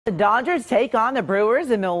The Dodgers take on the Brewers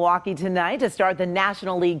in Milwaukee tonight to start the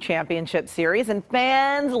National League Championship Series, and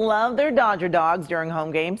fans love their Dodger dogs during home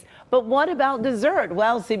games. But what about dessert?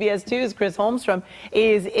 Well, CBS 2's Chris Holmstrom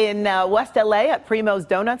is in West LA at Primo's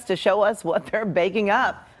Doughnuts to show us what they're baking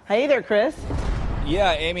up. Hey there, Chris.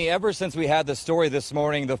 Yeah, Amy, ever since we had the story this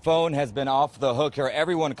morning, the phone has been off the hook here.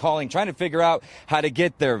 Everyone calling, trying to figure out how to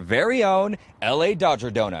get their very own LA Dodger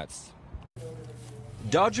donuts.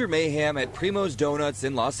 Dodger mayhem at Primo's Doughnuts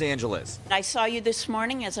in Los Angeles. I saw you this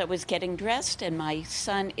morning as I was getting dressed, and my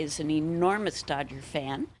son is an enormous Dodger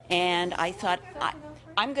fan. And I thought,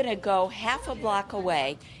 I'm going to go half a block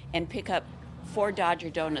away and pick up 4 Dodger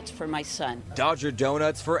donuts for my son. Dodger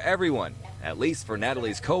donuts for everyone, at least for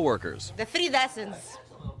Natalie's coworkers. The 3 dozens.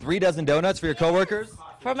 3 dozen donuts for your coworkers?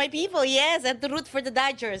 For my people, yes, and to root for the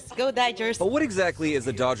Dodgers. Go Dodgers. But what exactly is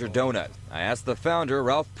a Dodger donut? I asked the founder,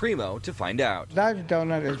 Ralph Primo, to find out. Dodger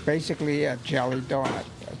donut is basically a jelly donut.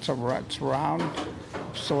 It's round,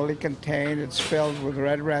 solely contained. It's filled with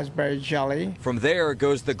red raspberry jelly. From there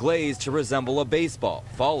goes the glaze to resemble a baseball,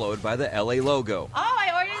 followed by the LA logo. Oh,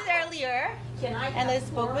 I ordered earlier, and I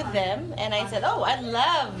spoke with them, and I said, oh, I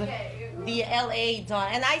love the LA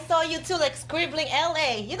donut. And I saw you too, like scribbling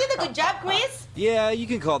LA. You did a good job, Chris. Yeah, you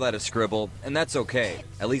can call that a scribble, and that's okay.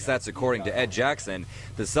 At least that's according to Ed Jackson,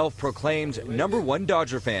 the self-proclaimed #1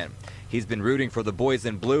 Dodger fan. He's been rooting for the boys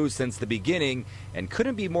in blue since the beginning and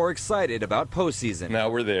couldn't be more excited about postseason. Now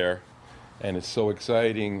we're there, and it's so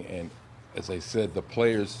exciting, and as I said, the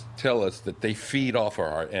players tell us that they feed off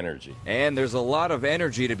our energy. And there's a lot of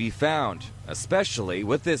energy to be found, especially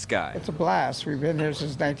with this guy. It's a blast. We've been here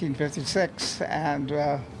since 1956,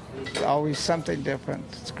 and always something different.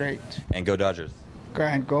 It's great. And go Dodgers.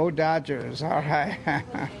 And go Dodgers. All right.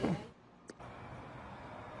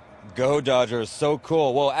 Go Dodgers, so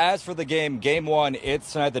cool. Well, as for the game, Game 1,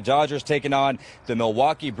 it's tonight. The Dodgers taking on the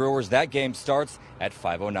Milwaukee Brewers. That game starts at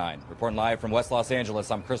 5:09. Reporting live from West Los Angeles,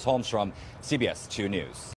 I'm Chris Holmstrom, CBS 2 News.